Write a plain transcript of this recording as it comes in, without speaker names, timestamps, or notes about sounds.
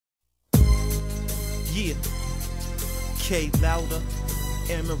Yeah. K-Louda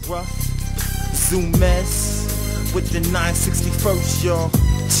and Ruff. Zoom mess with the 961st, y'all.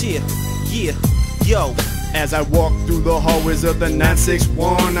 Cheer. Yeah. Yo. As I walk through the hallways of the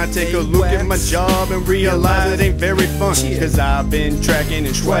 961, I take a look at my job and realize it ain't very fun. Cause I've been tracking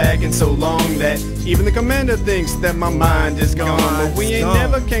and swagging so long that even the commander thinks that my mind is gone. But we ain't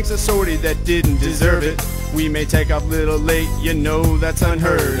never kinked a sortie that didn't deserve it. We may take off a little late, you know that's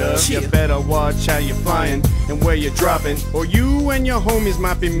unheard of. You better watch how you're flying and where you're dropping, or you and your homies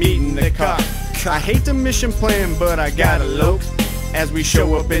might be meeting the cop. I hate the mission plan, but I gotta lope. As we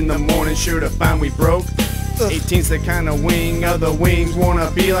show up in the morning, sure to find we broke. 18's the kind of wing, other wings wanna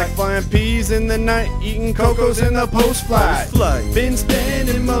be like flying peas in the night, eating cocos in the post-flight. Been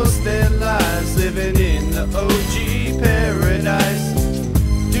spending most their lives living in the OG paradise.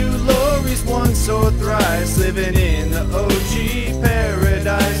 Do lorries once or thrice, living in the OG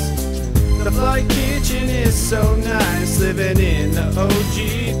paradise. The flight kitchen is so nice, living in the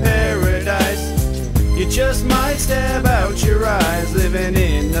OG paradise. You just might stab out your eyes, living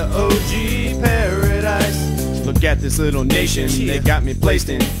in the OG paradise. Look at this little nation they got me placed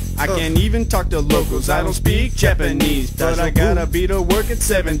in. I can't even talk to locals, I don't speak Japanese, but I gotta be to work at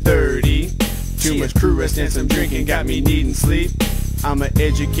 7:30. Too much crew rest and some drinking got me needing sleep. I'm an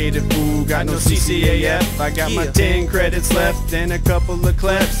educated fool, got no CCAF. I got my 10 credits left and a couple of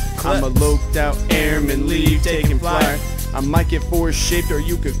claps. I'm a loped out airman, leave taking flyer. I might get force shaped or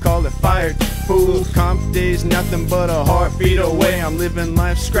you could call it fired. Fool, comp day's nothing but a heartbeat away. I'm living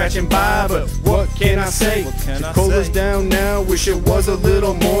life scratching by, but what can I say? The colas down now, wish it was a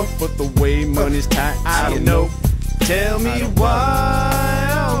little more, but the way money's tight, I don't know. Tell me why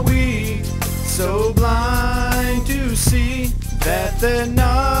are we so blind to see that they're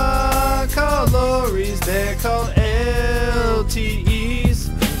not called lorries, they're called LTEs.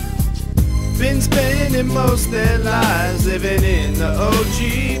 Been spending most their lives living in the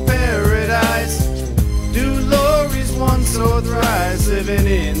OG paradise. Do lorries once or thrice, living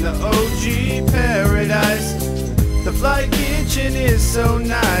in the OG paradise. The flight kitchen is so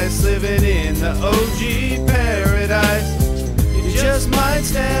nice, living in the OG paradise. You just might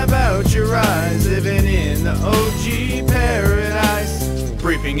stab out your eyes, living in the OG paradise.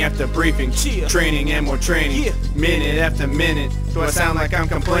 Briefing after briefing, training and more training, minute after minute. Do I sound like I'm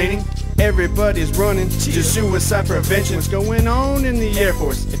complaining? Everybody's running to suicide prevention. What's going on in the Air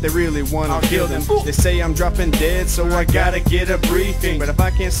Force? If they really want, I'll kill them. They say I'm dropping dead, so I gotta get a briefing. But if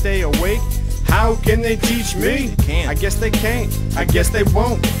I can't stay awake, how can they teach me? I guess they can't, I guess they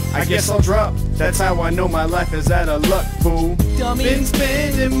won't, I guess I'll drop. That's how I know my life is out of luck, fool. Been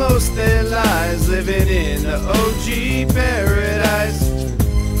spending most their lives living in the OG paradise.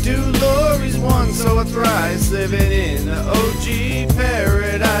 Do lorries once or thrice, living in the OG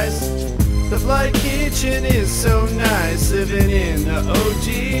paradise. The flight kitchen is so nice, living in the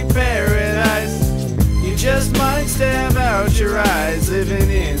OG paradise. You just might stab out your eyes,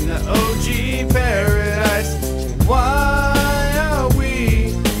 living in the OG paradise. Why are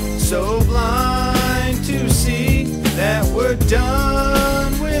we so blind to see that we're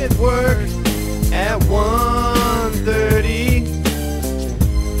done with work at 1:30?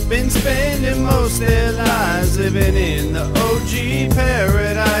 Been spending most their lives living in the OG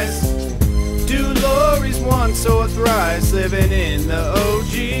paradise. Do lorries once or thrice, living in the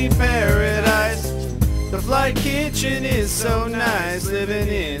OG paradise. The flight kitchen is so nice, living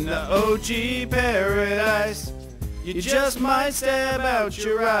in the OG paradise. You just might stab out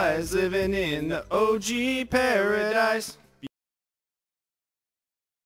your eyes, living in the OG paradise.